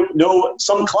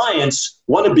 some clients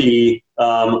want to be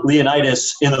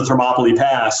Leonidas in the Thermopylae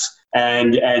Pass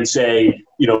and say,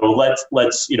 let's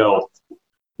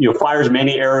fire as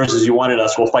many arrows as you wanted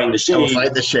us. We'll fight in the shade. We'll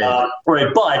fight the shade.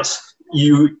 Right. But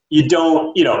you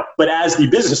don't, but as the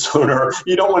business owner,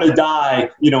 you don't want to die,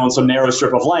 on some narrow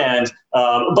strip of land,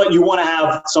 but you want to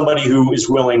have somebody who is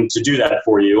willing to do that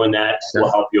for you, and that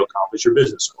will help you accomplish your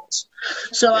business goals.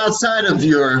 So outside of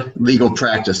your legal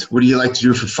practice, what do you like to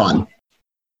do for fun?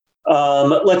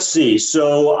 Let's see.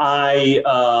 So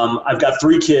I've got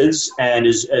 3 kids, and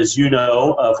as you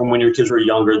know, from when your kids were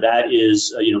younger, that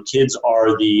is, kids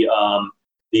are the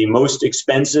most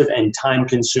expensive and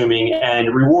time-consuming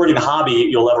and rewarding hobby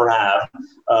you'll ever have.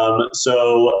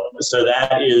 So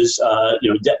that is,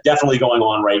 definitely going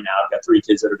on right now. I've got 3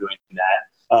 kids that are doing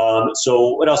that.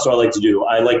 So what else do I like to do?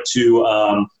 I like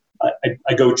to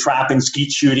I go trap and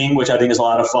skeet shooting, which I think is a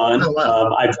lot of fun. Oh,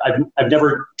 wow. I've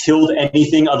never killed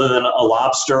anything other than a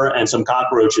lobster and some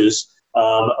cockroaches,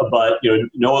 but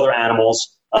no other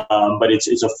animals. But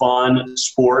it's a fun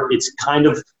sport. It's kind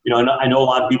of, I know a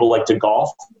lot of people like to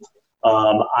golf.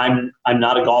 I'm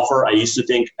not a golfer. I used to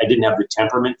think I didn't have the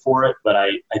temperament for it, but I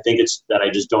think it's that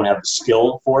I just don't have the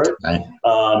skill for it. Right.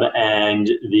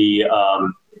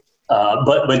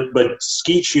 But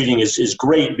skeet shooting is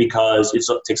great because it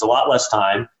takes a lot less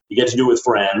time. You get to do it with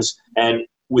friends. And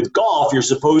with golf, you're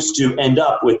supposed to end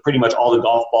up with pretty much all the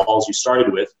golf balls you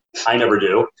started with. I never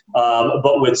do.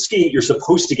 But with skeet, you're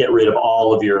supposed to get rid of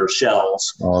all of your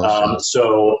shells.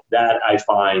 So that I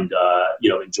find,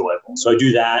 enjoyable. So I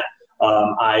do that.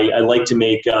 I like to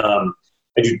make, I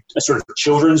do sort of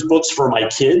children's books for my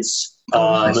kids.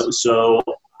 Nice. So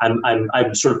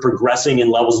I'm sort of progressing in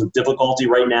levels of difficulty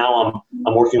right now.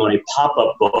 I'm working on a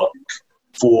pop-up book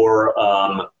for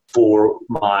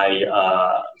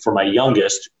my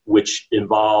youngest, which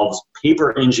involves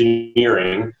paper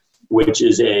engineering, which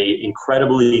is a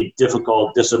incredibly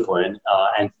difficult discipline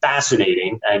and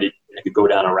fascinating, and I could go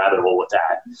down a rabbit hole with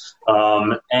that.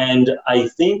 And I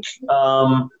think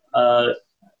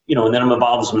and then I'm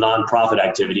involved in some nonprofit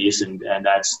activities, and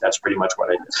that's pretty much what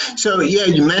I do. So,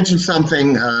 you mentioned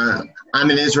something. I'm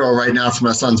in Israel right now for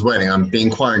my son's wedding. I'm being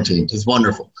quarantined. It's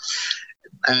wonderful.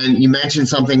 And you mentioned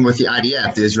something with the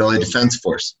IDF, the Israeli Defense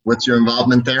Force. What's your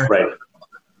involvement there? Right.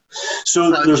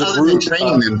 So there's a group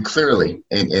training them clearly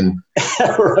in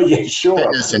yeah, sure.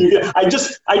 I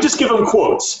just give them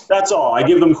quotes. That's all. I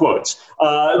give them quotes.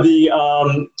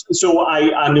 So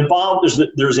I'm involved.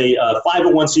 There's a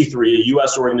 501c3, a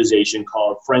U.S. organization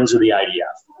called Friends of the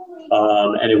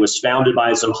IDF, and it was founded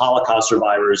by some Holocaust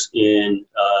survivors in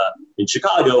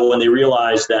Chicago when they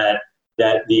realized that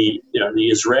the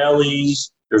Israeli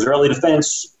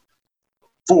Defense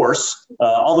Force,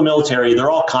 all the military,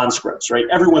 they're all conscripts, right?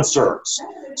 Everyone serves.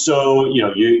 So,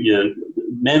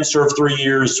 men serve 3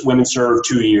 years, women serve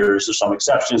 2 years. There's some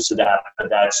exceptions to that, but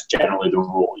that's generally the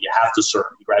rule. You have to serve.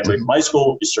 You graduate from high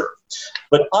school, you serve.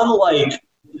 But unlike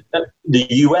the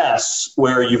U.S.,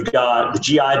 where you've got the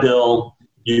GI Bill,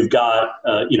 you've got,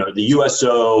 the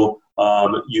USO,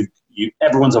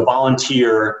 everyone's a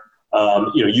volunteer.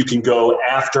 You can go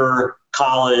after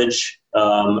college,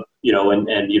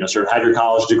 and sort of have your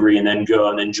college degree and then go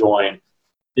and then join.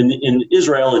 In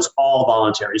Israel, it's all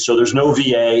voluntary. So there's no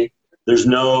VA, there's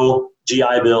no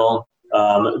GI Bill,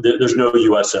 there's no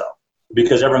USO,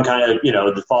 because everyone kind of,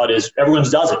 the thought is everyone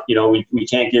does it. We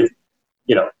can't give,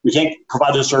 we can't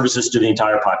provide those services to the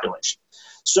entire population.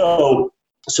 So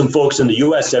some folks in the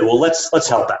U.S. said, well, let's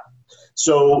help out.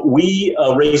 So we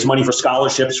raise money for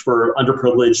scholarships for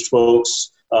underprivileged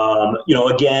folks.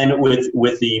 Again,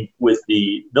 with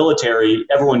the military,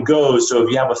 everyone goes. So if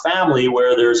you have a family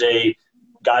where there's a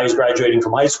guy who's graduating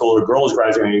from high school or a girl who's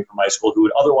graduating from high school who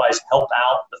would otherwise help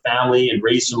out the family and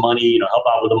raise some money, help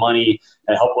out with the money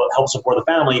and help support the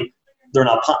family,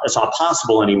 it's not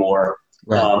possible anymore.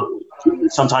 Right.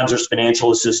 Sometimes there's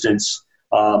financial assistance.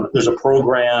 There's a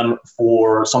program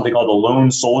for something called the Lone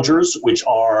Soldiers, which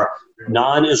are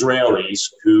non-Israelis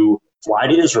who fly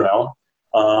to Israel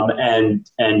and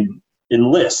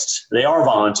enlist. They are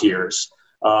volunteers,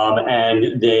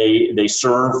 and they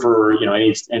serve for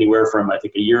anywhere from I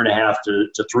think 1.5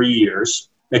 to 3 years.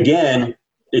 Again,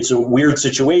 it's a weird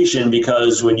situation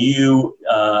because when you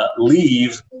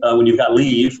leave, when you've got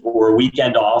leave or a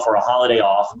weekend off or a holiday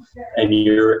off, and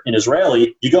you're an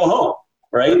Israeli, you go home,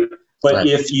 right? But right.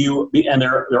 And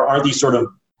there aren't these sort of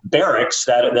barracks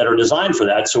that are designed for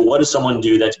that. So what does someone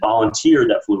do that's volunteered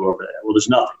that flew over there? Well, there's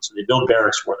nothing. So they build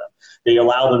barracks for them. They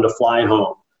allow them to fly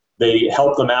home. They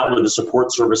help them out with the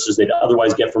support services they'd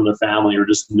otherwise get from their family or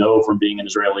just know from being an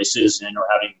Israeli citizen or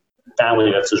having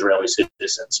family that's Israeli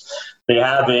citizens.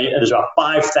 There's about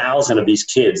 5,000 of these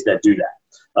kids that do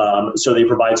that. So they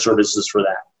provide services for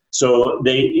that. So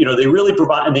they really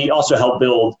provide, and they also help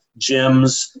build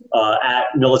gyms at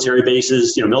military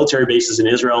bases. Military bases in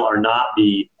Israel are not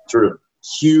the sort of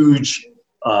huge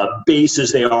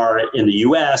bases they are in the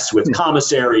U.S. with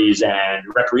commissaries and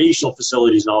recreational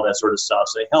facilities and all that sort of stuff.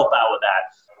 So they help out with that.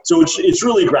 So it's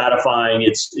really gratifying.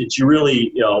 It's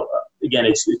really, again,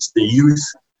 it's the youth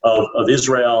of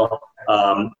Israel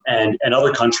and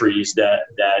other countries that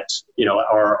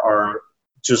are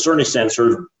to a certain extent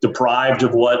sort of deprived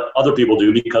of what other people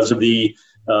do because of the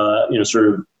sort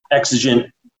of exigent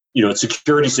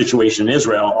security situation in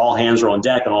Israel. All hands are on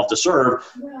deck and all to serve,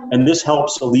 and this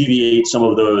helps alleviate some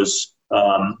of those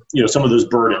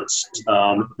burdens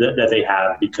that they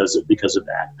have because of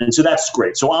that. And so that's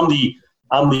great. So I'm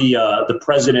the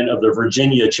president of the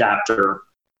Virginia chapter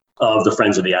of the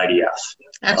Friends of the IDF.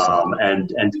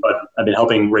 But I've been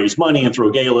helping raise money and throw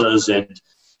galas and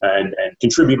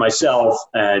contribute myself,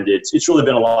 and it's really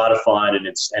been a lot of fun, and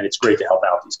it's great to help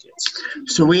out these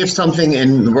kids. So we have something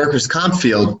in the workers' comp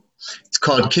field. It's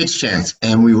called Kids Chance,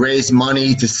 and we raise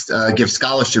money to give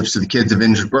scholarships to the kids of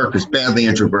injured workers, badly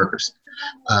injured workers.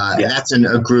 And that's in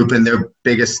a group, and their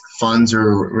biggest funds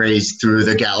are raised through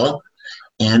the gala,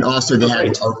 and also they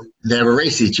have a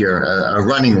race each year, a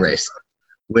running race,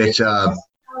 which I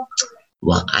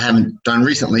haven't done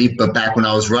recently, but back when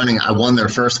I was running, I won their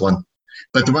first one.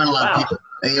 But there weren't a lot of people.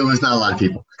 It was not a lot of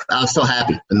people. I was still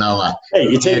happy, but not a lot. Hey,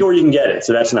 you take it where you can get it,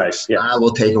 so that's nice. Yeah, I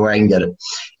will take it where I can get it.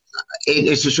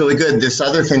 It's just really good. This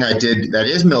other thing I did that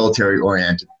is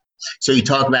military-oriented. So you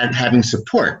talk about having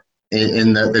support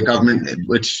in the government,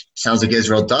 which sounds like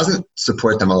Israel doesn't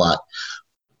support them a lot.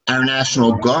 Our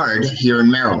National Guard here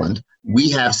in Maryland, we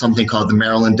have something called the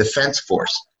Maryland Defense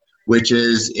Force, which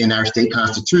is in our state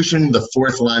constitution, the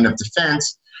fourth line of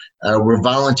defense. We're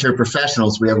volunteer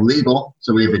professionals. We have legal,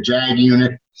 so we have a JAG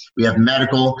unit, we have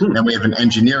medical, and we have an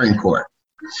engineering corps.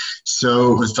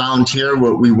 So with volunteer,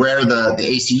 we wear the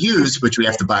ACUs, which we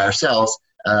have to buy ourselves.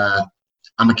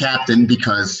 I'm a captain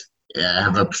because I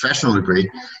have a professional degree,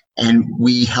 and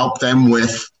we help them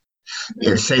with,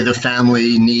 say the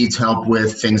family needs help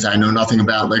with things I know nothing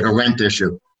about, like a rent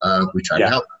issue. We try to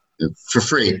help for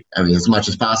free, as much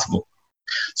as possible.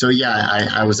 So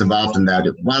I was involved in that.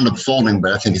 It wound up folding,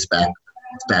 but I think it's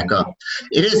back up.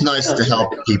 It is nice to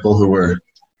help people who were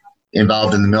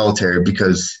involved in the military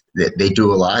because they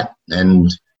do a lot and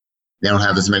they don't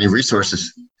have as many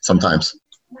resources sometimes.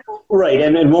 Right,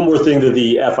 and one more thing that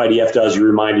the FIDF does, you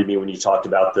reminded me when you talked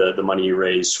about the money you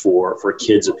raise for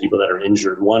kids of people that are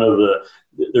injured.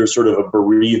 There's sort of a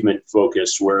bereavement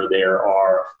focus where there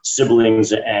are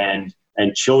siblings and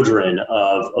children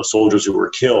of soldiers who were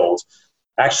killed.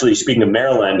 Actually, speaking of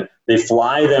Maryland, they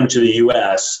fly them to the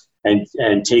U.S. and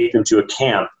take them to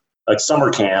a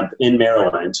summer camp in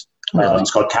Maryland. Really?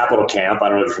 It's called Capital Camp. I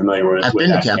don't know if you're familiar with I've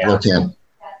been to Capital Camp.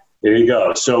 There you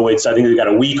go. So I think they've got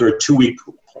a week or 2 week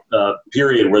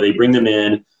period where they bring them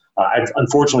in. I've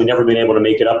unfortunately never been able to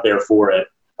make it up there for it.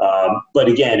 But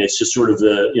again, it's just sort of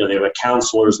they have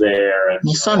counselors there. And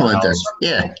my son went there.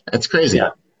 Yeah, that's crazy.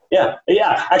 Yeah.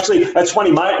 Actually, that's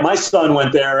funny. My son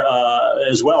went there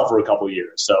as well for a couple of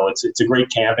years. So it's a great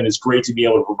camp, and it's great to be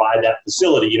able to provide that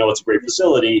facility. It's a great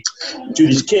facility to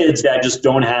these kids that just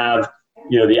don't have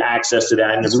the access to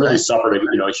that, and have really suffered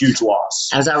a huge loss.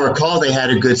 As I recall, they had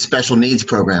a good special needs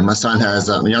program. My son has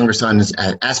my younger son is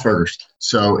at Asperger's,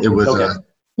 so it was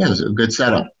it was a good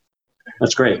setup.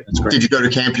 That's great. Did you go to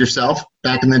camp yourself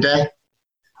back in the day?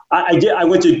 I did. I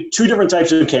went to two different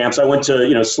types of camps. I went to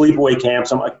sleepaway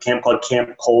camps. A camp called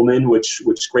Camp Coleman, which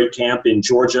is a great camp in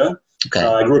Georgia. Okay.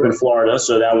 I grew up in Florida,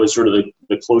 so that was sort of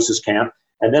the closest camp.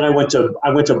 And then I went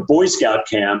to Boy Scout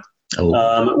camp,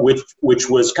 which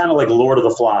was kind of like Lord of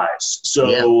the Flies.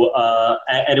 So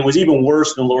and it was even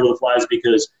worse than Lord of the Flies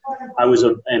because I was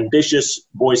an ambitious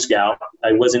Boy Scout.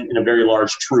 I wasn't in a very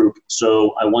large troop,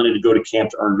 so I wanted to go to camp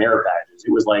to earn merit badges.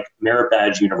 It was like Merit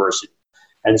Badge University,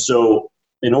 and so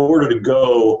in order to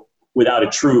go without a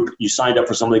troop, you signed up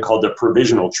for something called the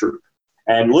provisional troop.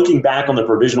 And looking back on the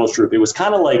provisional troop, it was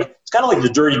kind of like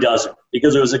the Dirty Dozen,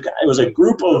 because it was a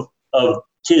group of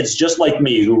kids just like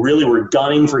me who really were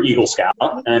gunning for Eagle Scout,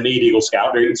 and I made Eagle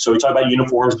Scout. So we talk about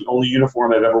uniforms. The only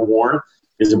uniform I've ever worn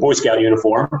is a Boy Scout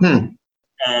uniform.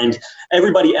 And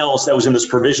everybody else that was in this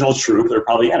provisional troop, there were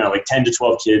probably, like 10 to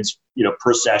 12 kids,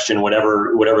 per session,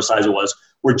 whatever size it was,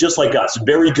 were just like us,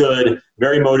 very good,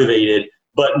 very motivated,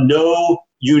 but no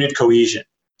unit cohesion.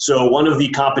 So one of the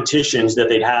competitions that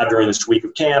they'd have during this week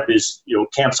of camp is,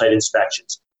 campsite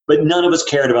inspections. But none of us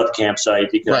cared about the campsite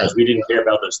because we didn't care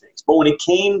about those things. But when it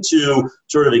came to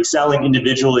sort of excelling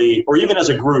individually or even as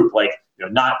a group, like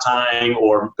knot tying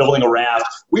or building a raft,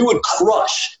 we would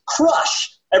crush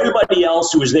everybody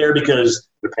else who was there because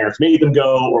their parents made them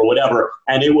go or whatever.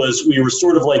 And we were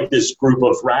sort of like this group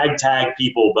of ragtag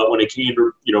people, but when it came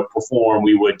to, perform,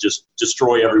 we would just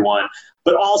destroy everyone.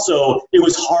 But also, it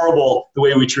was horrible the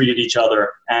way we treated each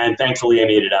other, and thankfully I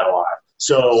made it out alive.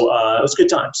 So it was good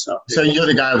times. So you're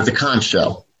the guy with the conch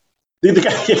shell. The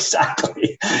guy,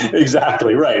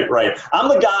 exactly, right. I'm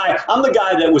the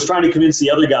guy that was trying to convince the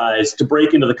other guys to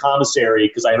break into the commissary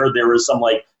because I heard there was some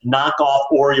like knockoff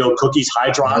Oreo cookies,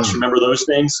 Hydrox. Remember those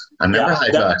things? I remember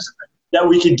Hydrox. That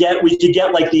we could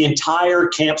get like the entire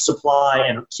camp supply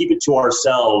and keep it to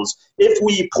ourselves if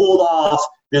we pulled off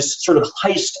this sort of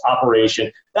heist operation.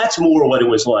 That's more what it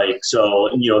was like. So,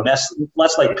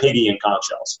 less like piggy and conch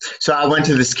shells. So I went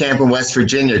to this camp in West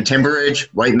Virginia, Timber Ridge,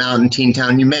 White Mountain, Teen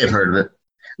Town. You may have heard of it.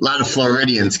 A lot of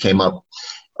Floridians came up.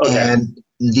 Okay. And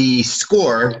the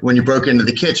score, when you broke into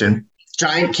the kitchen,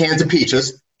 giant cans of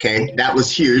peaches. Okay, that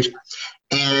was huge.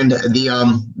 And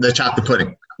the chocolate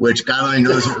pudding, which God only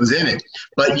knows what was in it.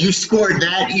 But you scored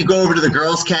that, you go over to the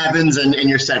girls' cabins, and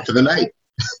you're set for the night.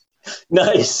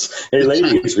 Nice. Hey,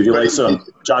 ladies, would you like some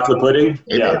chocolate pudding?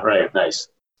 Yeah, right. Nice.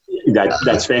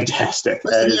 That's fantastic.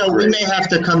 Listen, we may have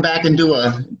to come back and do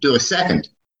a second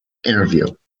interview.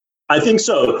 I think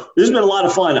so. This has been a lot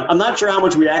of fun. I'm not sure how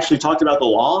much we actually talked about the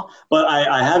law, but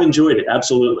I have enjoyed it.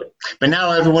 Absolutely. But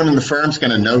now everyone in the firm's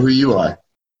going to know who you are.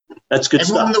 That's good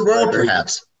stuff. Everyone in the world,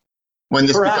 perhaps, when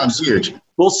this becomes huge.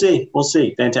 We'll see.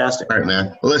 Fantastic. All right,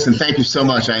 man. Well, listen, thank you so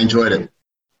much. I enjoyed it.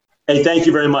 Hey, thank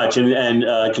you very much.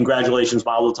 And congratulations,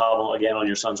 Mazel Tov, again on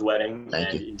your son's wedding.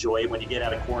 Thank you. Enjoy it when you get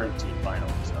out of quarantine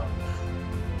finally.